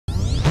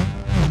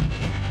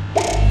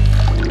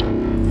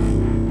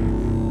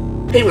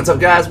Hey, what's up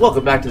guys?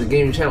 Welcome back to the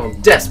gaming channel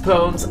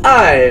Despwns.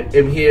 I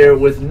am here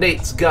with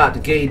Nate's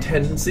Got Gay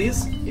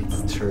Tendencies.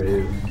 It's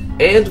true.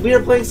 And we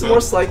are playing some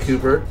more Sly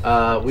Cooper.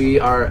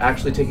 We are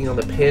actually taking on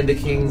the Panda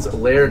King's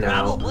lair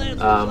now.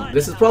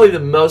 This is probably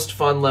the most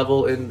fun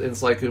level in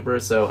Sly Cooper,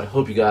 so I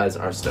hope you guys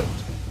are stoked.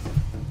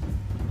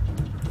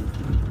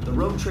 The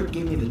road trip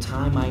gave me the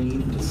time I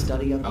needed to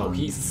study up on... Oh,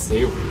 he's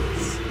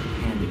serious.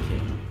 Panda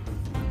King.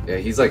 Yeah,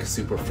 he's like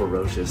super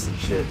ferocious and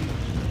shit.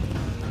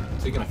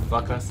 So you gonna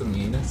fuck us in the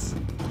anus?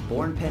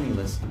 Born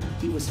penniless,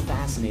 he was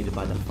fascinated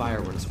by the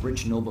fireworks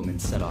rich noblemen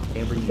set off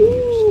every New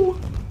Year's.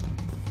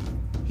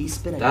 He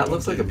spent a That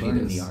looks like a decade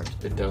learning penis. the art.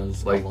 It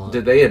does. Like, a lot.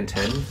 did they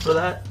intend for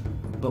that?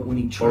 But when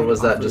he tried Or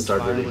was to that offer just his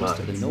our dirty fireworks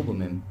to the minds?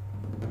 noblemen,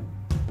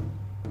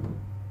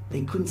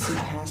 they couldn't see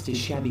past his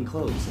shabby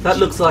clothes. and That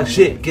looks like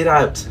shit. shit, get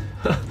out!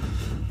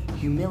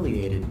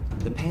 Humiliated,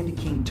 the Panda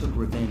King took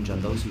revenge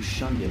on those who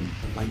shunned him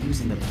by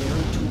using the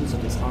very tools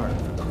of his art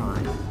for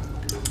crime.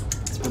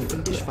 The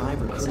Fiendish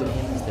Five recruited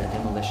him as their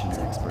demolitions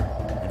expert,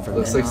 and from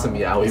Looks then like some on,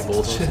 yaoi his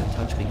bullshit. explosive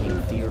touch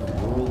became feared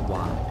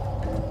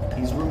worldwide.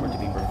 He's rumored to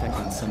be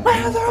perfecting some new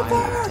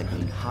firework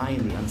technique high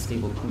in the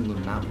unstable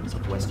Kunlun Mountains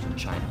of western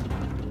China.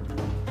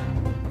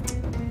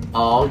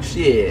 Oh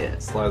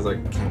shit! Sly's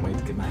like, can't wait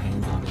to get my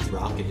hands on his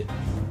rocket.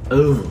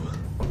 Oh.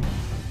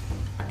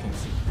 I can't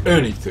see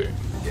anything.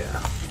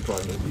 Yeah,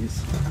 probably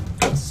movies.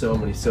 Got so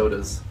many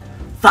sodas.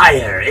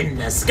 Fire in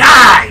the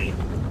sky!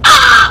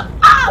 Ah!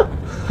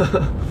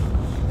 Ah!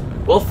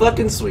 Well,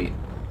 fucking sweet.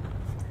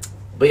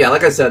 But yeah,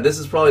 like I said, this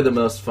is probably the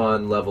most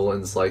fun level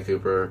in Sly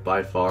Cooper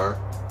by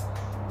far.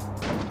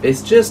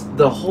 It's just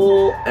the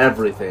whole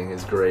everything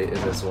is great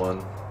in this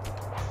one.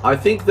 I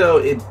think though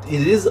it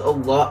is a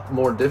lot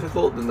more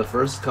difficult than the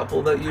first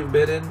couple that you've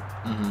been in.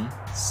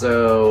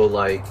 So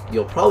like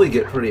you'll probably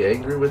get pretty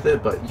angry with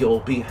it, but you'll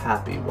be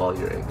happy while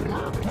you're angry. If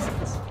that makes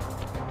sense.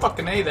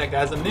 Fucking A, that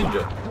guy's a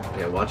ninja.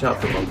 Yeah, watch out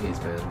for monkeys,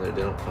 man. They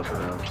don't fuck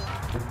around.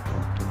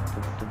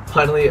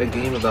 Finally, a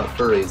game about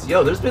furries.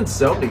 Yo, there's been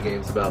so many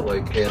games about,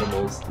 like,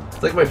 animals.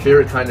 It's like my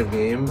favorite kind of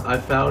game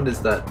I've found is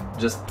that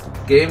just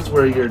games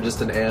where you're just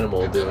an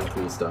animal doing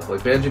cool stuff.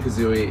 Like,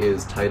 Banjo-Kazooie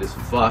is tight as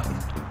fuck.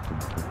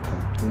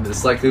 And the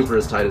Sly Cooper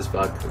is tight as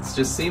fuck. It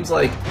just seems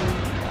like...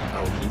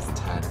 Oh, he's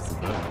tight as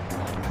fuck.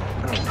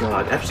 Oh,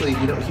 God. Actually,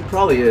 you know, he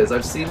probably is.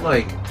 I've seen,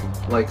 like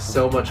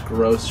so much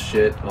gross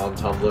shit on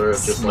Tumblr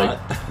of just, like,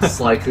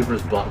 Sly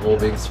Cooper's butthole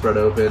being spread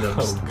open. I'm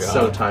just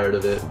so tired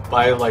of it.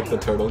 By, like, the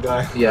turtle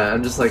guy? Yeah,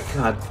 I'm just like,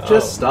 God,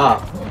 just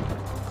stop.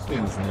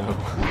 Please, no.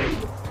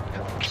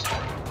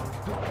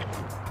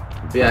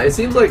 But yeah, it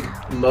seems like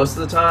most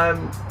of the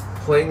time,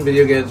 playing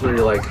video games where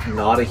you're, like,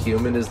 not a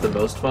human is the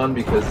most fun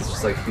because it's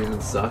just, like,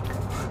 humans suck.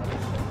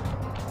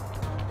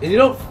 And you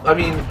don't, I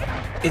mean...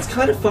 It's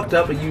kind of fucked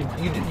up, but you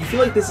feel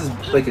like this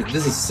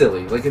is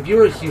silly. Like if you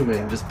were a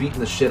human just beating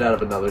the shit out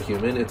of another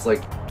human, it's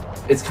like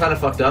it's kind of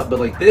fucked up. But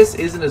like this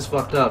isn't as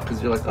fucked up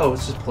because you're like, oh,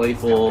 it's just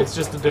playful. It's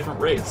just a different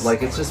race.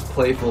 Like it's just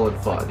playful and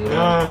fun, you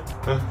know?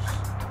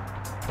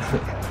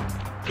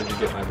 Did you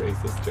get my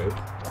racist joke?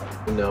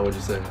 No, what'd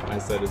you say? I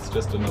said it's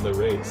just another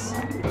race.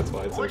 That's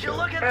why it's Would okay. you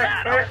look at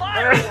that? A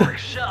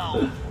fireworks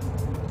show!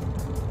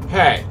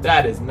 Hey,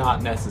 that is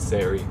not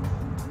necessary.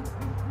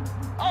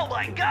 Oh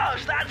my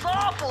gosh, that's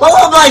awful!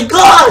 Oh my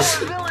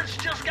gosh! Our village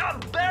just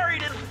got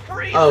buried in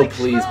freezing Oh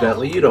please, snow.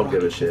 Bentley, you don't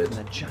give a shit.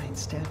 That giant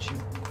statue.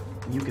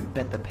 You can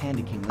bet the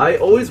Panda King... I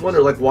always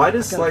wonder, like, why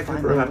does Sly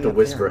Cooper have to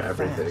whisper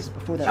everything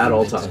at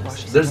all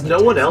times? There's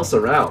no one else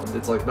around.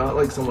 It's like not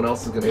like someone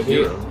else is gonna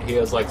hear him. He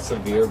has like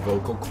severe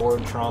vocal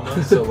cord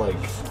trauma, so like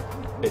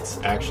it's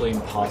actually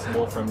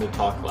impossible for him to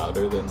talk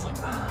louder than like.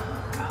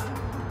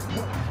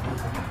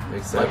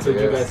 Makes sense. Like,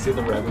 did you guys see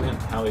The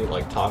Revenant? How he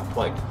like talked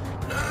like.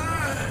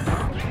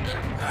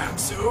 I'm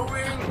so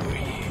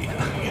angry.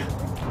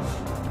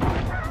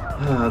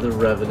 Ah, The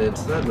Revenant.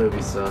 That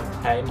movie sucked.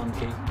 Hey,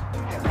 monkey.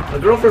 My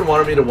girlfriend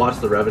wanted me to watch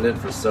The Revenant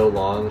for so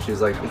long. She was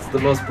like, it's the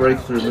most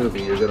breakthrough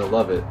movie. You're gonna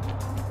love it.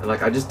 And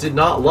like, I just did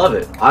not love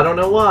it. I don't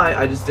know why.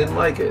 I just didn't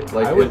like it.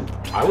 Like, I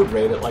would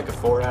rate it like a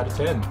 4 out of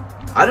 10.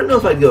 I don't know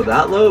if I'd go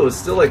that low. It was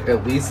still like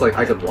at least like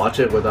I could watch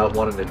it without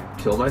wanting to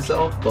kill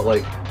myself. But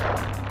like,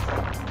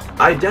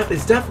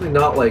 it's definitely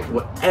not like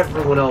what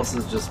everyone else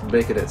is just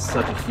making it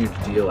such a huge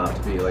deal out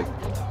to be. Like,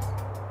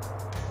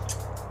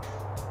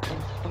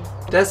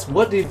 Des,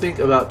 what do you think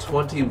about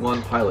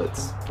 21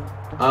 pilots?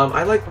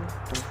 I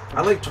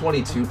like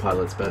 22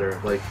 pilots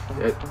better. Like,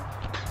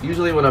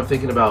 usually when I'm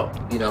thinking about,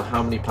 you know,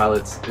 how many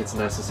pilots it's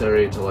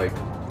necessary to, like,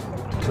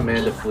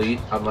 command a fleet,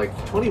 I'm like,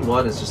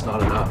 21 is just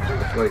not enough.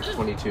 I feel like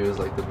 22 is,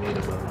 like, the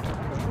minimum.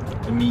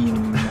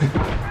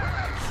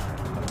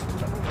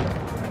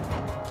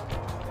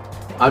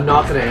 I'm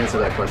not going to answer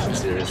that question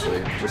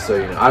seriously, just so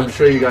you know. I'm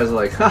sure you guys are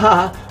like,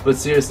 haha, but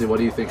seriously, what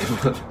do you think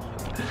about it?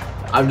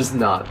 I'm just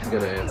not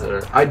going to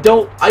answer. I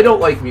don't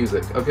like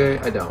music, okay?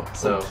 I don't,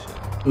 so...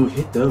 Ooh,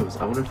 hit those.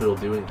 I wonder if it'll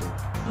do anything.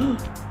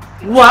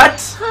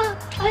 What?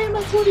 I am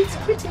a 40's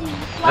pretty.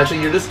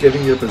 Actually, you're just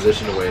giving your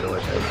position away to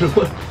like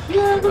everyone.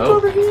 Yeah, look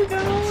over here,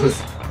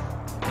 guys.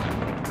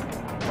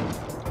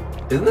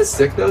 Isn't this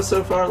sick though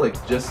so far? Like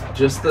just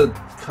the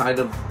kind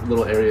of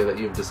little area that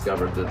you've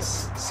discovered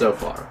that's so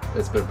far.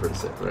 It's been pretty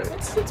sick, right?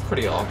 It's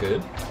pretty all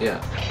good.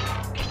 Yeah.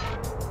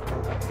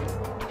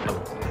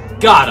 Oh,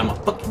 God, I'm a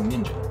fucking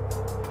ninja.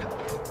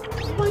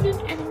 Why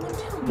didn't anyone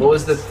tell me? What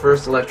was the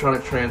first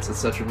electronic trance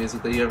etc.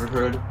 music that you ever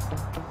heard?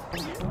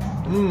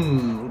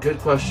 Good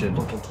question.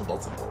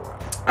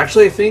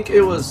 Actually, I think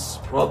it was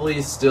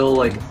probably still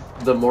like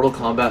the Mortal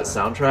Kombat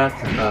soundtrack,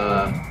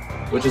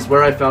 which is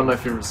where I found my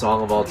favorite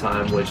song of all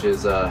time, which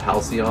is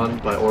Halcyon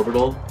by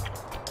Orbital.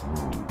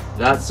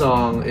 That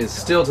song is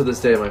still to this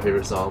day my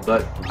favorite song,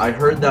 but I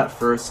heard that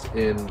first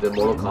in the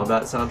Mortal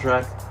Kombat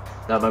soundtrack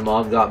that my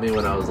mom got me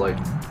when I was like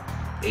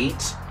 8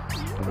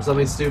 or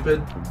something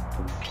stupid.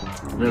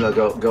 No,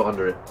 go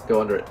under it.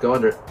 Go under it. Go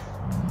under it.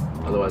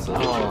 Otherwise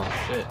it'll hit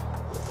you. Shit.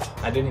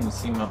 I didn't even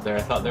see him up there.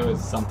 I thought there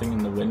was something in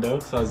the window,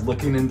 so I was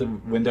looking in the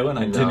window and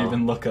I didn't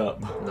even look up.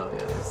 No,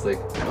 yeah, it's like,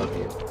 fuck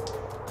you.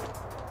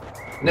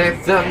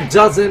 Nathan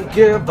doesn't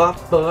give a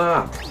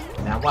fuck.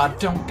 Now I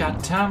don't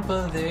got time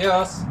for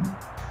this.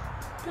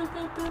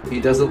 He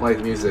doesn't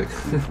like music.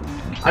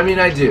 I mean,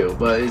 I do,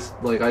 but it's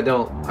like I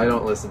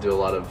don't listen to a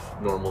lot of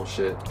normal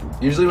shit.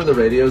 Usually when the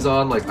radio's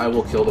on, like I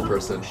will kill the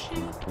person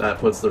that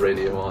puts the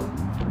radio on.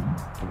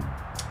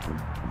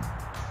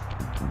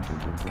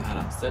 God,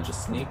 I'm such a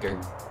sneaker.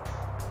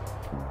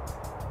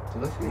 Do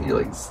you like how you're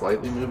like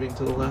slightly moving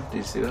to the left? Do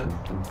you see that?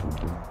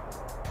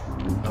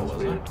 Oh,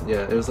 was Weird. it?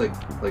 Yeah, it was like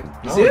you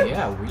Oh, see it?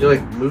 yeah, weird. You're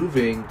like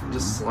moving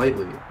just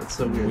slightly. That's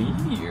so weird.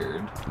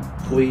 Weird.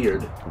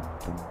 Weird.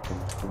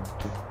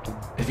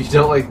 If you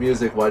don't like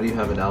music, why do you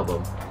have an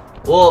album?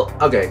 Well,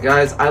 okay,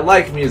 guys, I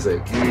like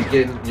music.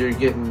 You're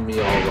getting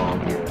me all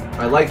wrong here.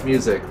 I like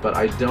music, but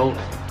I don't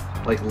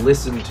like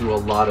listen to a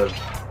lot of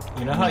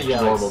You know how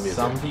normal music.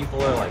 some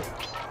people are like,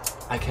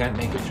 I can't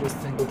make it through a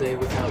single day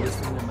without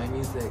listening to my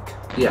music.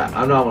 Yeah,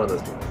 I'm not one of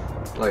those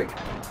people. Like,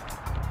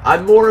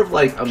 I'm more of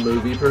like a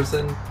movie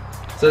person.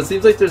 So it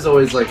seems like there's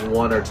always like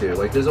one or two.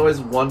 Like there's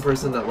always one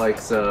person that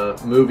likes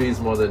movies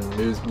more than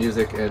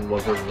music, and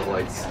one person that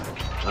likes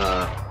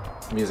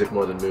music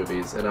more than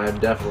movies. And I'm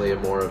definitely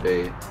more of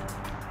a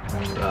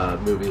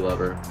movie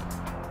lover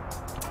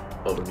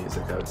over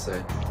music, I would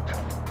say.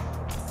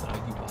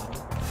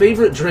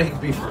 Favorite drink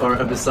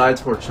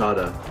besides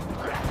horchata?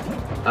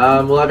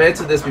 Well, I've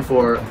answered this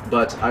before,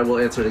 but I will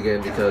answer it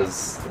again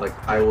because like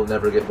I will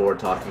never get bored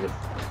talking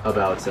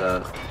about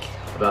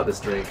this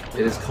drink.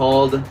 It is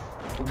called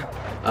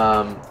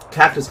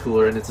Cactus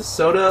Cooler, and it's a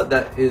soda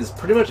that is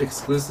pretty much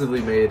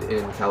exclusively made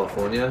in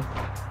California.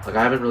 Like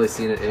I haven't really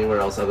seen it anywhere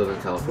else other than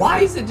California.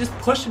 Why is it just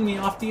pushing me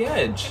off the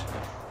edge?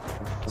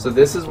 So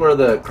this is where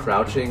the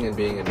crouching and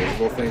being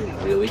invisible thing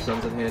really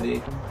comes in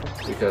handy,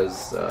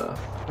 because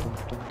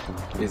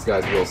these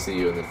guys will see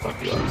you and then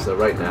fuck you up. So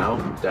right now,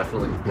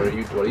 definitely. What are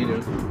you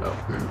doing? Oh.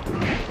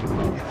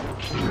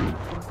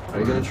 Are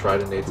you gonna try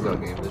to Nate's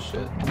Got Game this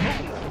shit?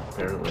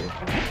 Apparently.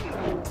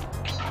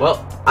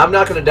 Well, I'm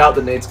not gonna doubt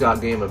the Nate's Got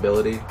Game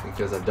ability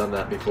because I've done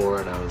that before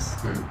and I was.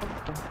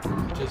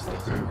 It just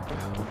doesn't work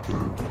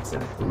out.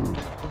 Exactly.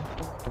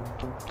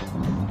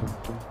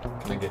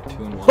 Can I get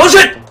 2 in 1? Oh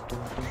shit!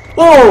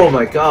 Oh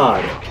my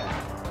god!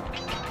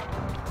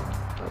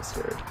 I'm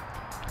scared.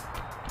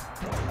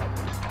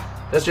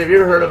 Destry, have you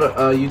ever heard of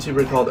a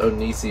YouTuber called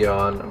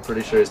Onision? I'm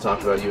pretty sure he's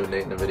talked about you and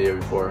Nate in a video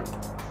before.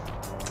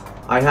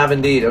 I have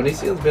indeed.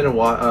 Onision's been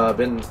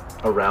been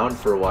around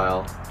for a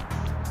while.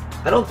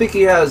 I don't think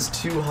he has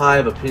too high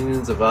of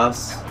opinions of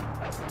us.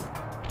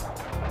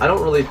 I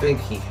don't really think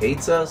he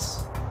hates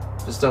us.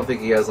 Just don't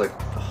think he has like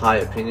a high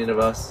opinion of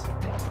us.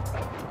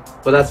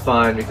 But that's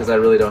fine because I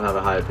really don't have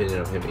a high opinion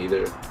of him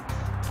either.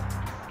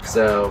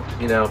 So,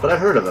 you know, but I've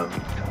heard of him.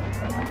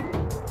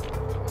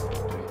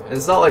 And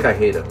it's not like I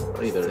hate him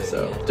either,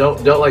 so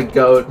don't like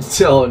go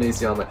tell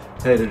Onision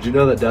like, hey, did you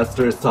know that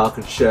Destery is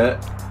talking shit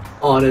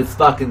on his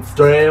fucking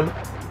stream?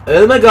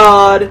 Oh my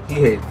god, he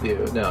hates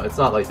you. No, it's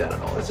not like that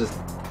at all. It's just,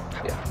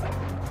 yeah.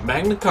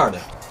 Magna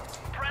Carta.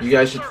 You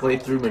guys should play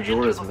through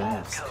Majora's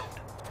Mask.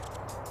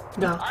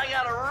 No. I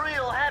got a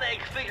real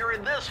headache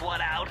figuring this one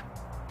out.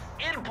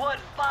 Input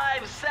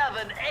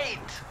 578.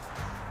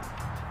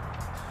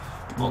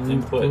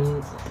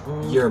 Input.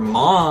 Your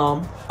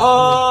mom.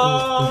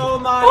 Oh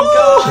my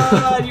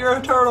god, you're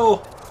a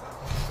turtle.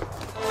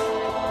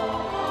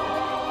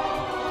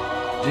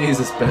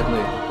 Jesus,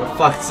 Bentley. For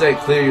fuck's sake,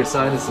 clear your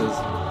sinuses.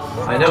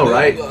 I know,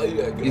 right?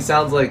 He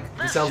sounds like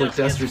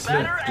Destery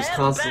Smith, just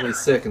constantly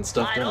sick and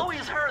stuffed I'd up.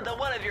 always heard that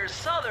one of your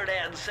southern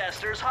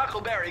ancestors,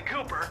 Huckleberry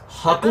Cooper,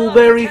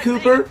 Huckleberry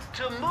Cooper?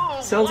 to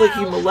move Sounds like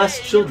he while molests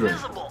staying children.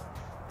 invisible.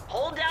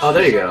 Hold down Oh,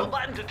 there the you circle go.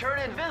 button to turn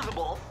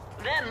invisible,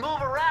 then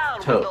move around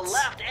with Totes. the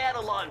left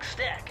analog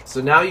stick. So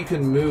now you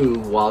can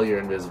move while you're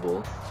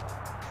invisible.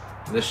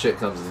 And this shit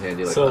comes in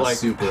handy like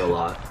super a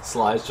lot.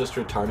 Sly's just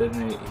retarded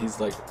and he's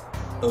like,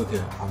 okay,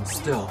 I'm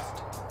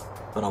stealthed,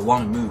 but I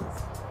want to move.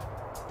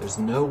 There's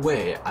no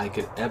way I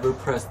could ever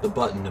press the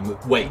button to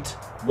move. Wait,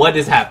 what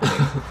is happening?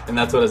 And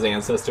that's what his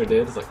ancestor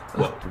did. It's like,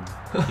 whoa.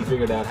 He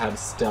figured out how to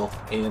stealth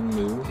and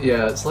move.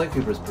 Yeah, Sly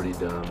Cooper's pretty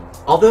dumb.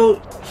 Although,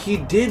 he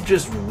did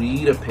just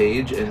read a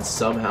page and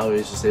somehow he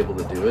was just able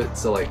to do it.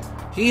 So, like,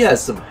 he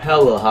has some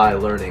hella high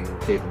learning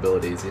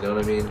capabilities, you know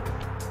what I mean?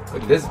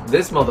 Like,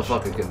 this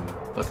motherfucker can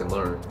fucking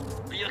learn.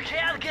 You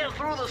can't get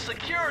through the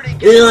security.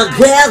 You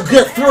can't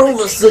get through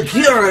the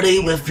security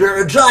if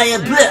you're a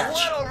giant bitch!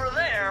 What over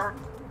there?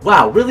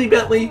 Wow, really,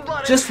 Bentley?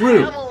 But Just it's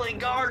rude. heavily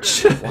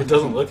guarded. It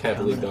doesn't look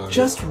heavily guarded.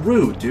 Just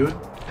rude, dude.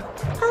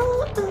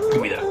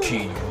 give me that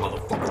key, you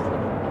motherfucker.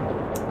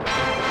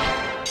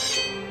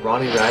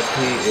 Ronnie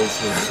Radke is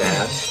his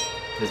dad.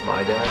 Is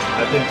my dad.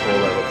 I've been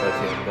told I look like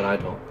him, but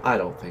I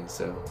don't think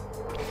so.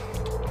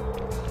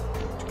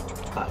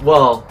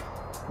 Well,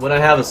 when I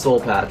have a soul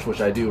patch,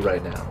 which I do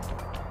right now.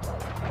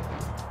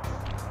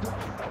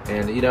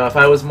 And, you know, if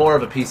I was more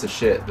of a piece of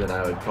shit, then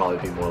I would probably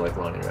be more like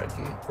Ronnie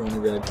Radke. Ronnie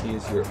Radke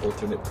is your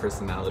alternate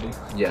personality.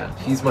 Yeah,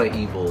 he's my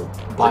evil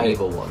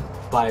one.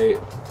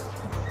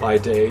 By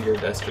day, you're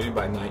Destery.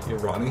 By night, you're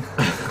Ronnie.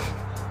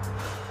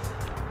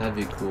 That'd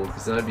be cool,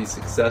 because then I'd be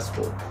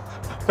successful.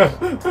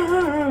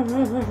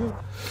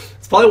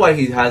 It's probably why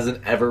he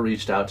hasn't ever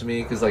reached out to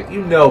me, because, like,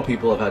 you know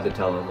people have had to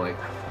tell him, like,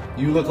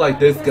 you look like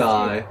this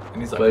guy,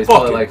 And he's like, but he's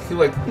fuck probably it.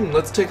 like,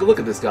 let's take a look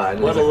at this guy.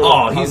 And What he's a like, little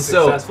oh, he's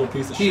unsuccessful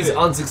piece of he's shit.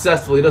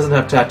 unsuccessful. He doesn't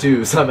have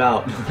tattoos. I'm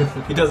out.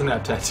 He doesn't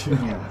have tattoos.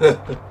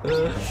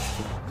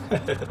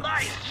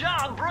 Nice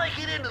job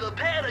breaking into the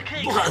Panda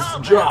King Nice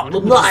compound.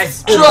 job.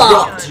 Nice You're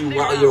job. gonna You figure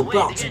while out you're a way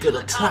about to to get get to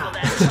the top of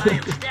that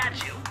giant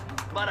statue.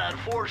 But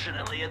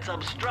unfortunately, it's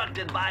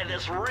obstructed by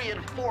this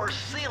reinforced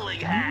ceiling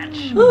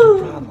hatch. No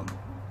problem.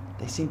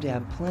 They seem to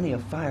have plenty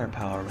of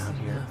firepower around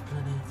here.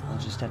 I'll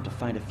just have to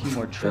find a few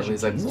more treasure.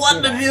 He's like, keys to what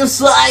clear did that. you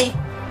say?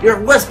 You're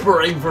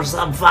whispering for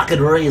some fucking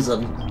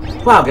reason.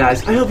 Wow,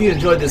 guys, I hope you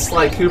enjoyed this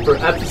Sly Cooper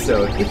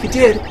episode. If you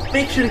did,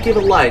 make sure to give a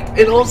like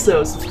and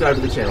also subscribe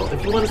to the channel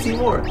if you want to see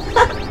more.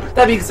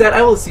 That being said,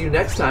 I will see you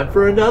next time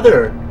for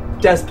another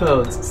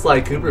Despwns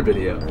Sly Cooper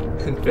video.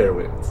 And fair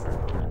winds.